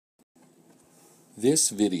This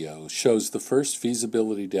video shows the first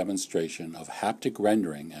feasibility demonstration of haptic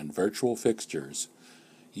rendering and virtual fixtures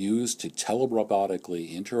used to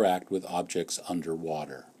telerobotically interact with objects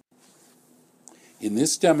underwater. In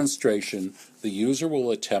this demonstration, the user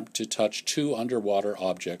will attempt to touch two underwater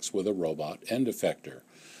objects with a robot end effector.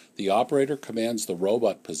 The operator commands the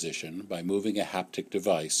robot position by moving a haptic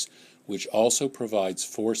device, which also provides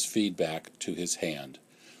force feedback to his hand.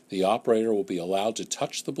 The operator will be allowed to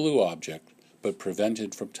touch the blue object, but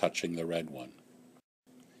prevented from touching the red one.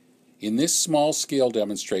 In this small-scale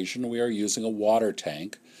demonstration, we are using a water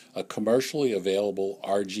tank, a commercially available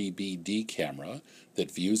RGB-D camera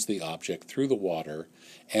that views the object through the water,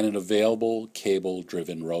 and an available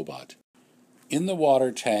cable-driven robot. In the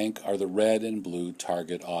water tank are the red and blue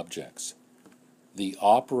target objects. The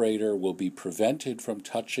operator will be prevented from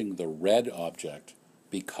touching the red object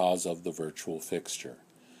because of the virtual fixture.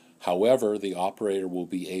 However, the operator will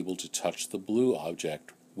be able to touch the blue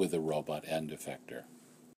object with a robot end effector.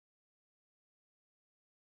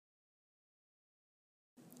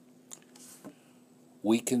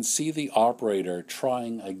 We can see the operator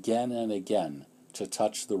trying again and again to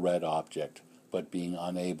touch the red object, but being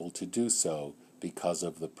unable to do so because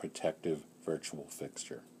of the protective virtual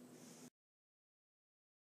fixture.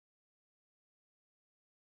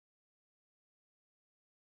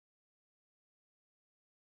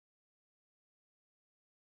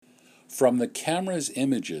 From the camera's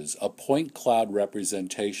images, a point cloud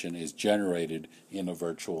representation is generated in a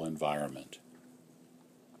virtual environment.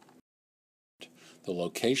 The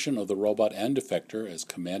location of the robot end effector, as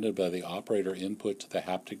commanded by the operator input to the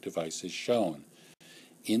haptic device, is shown.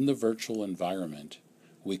 In the virtual environment,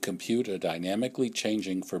 we compute a dynamically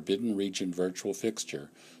changing forbidden region virtual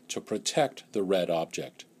fixture to protect the red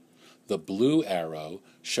object. The blue arrow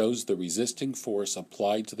shows the resisting force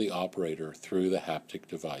applied to the operator through the haptic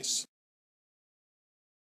device.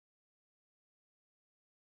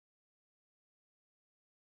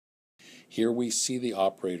 Here we see the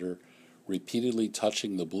operator repeatedly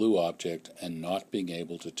touching the blue object and not being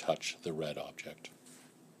able to touch the red object.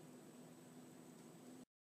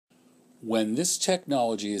 When this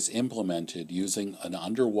technology is implemented using an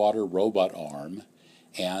underwater robot arm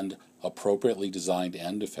and appropriately designed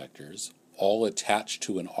end effectors, all attached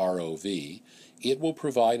to an ROV, it will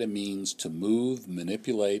provide a means to move,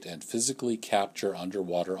 manipulate, and physically capture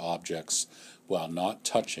underwater objects while not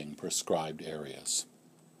touching prescribed areas.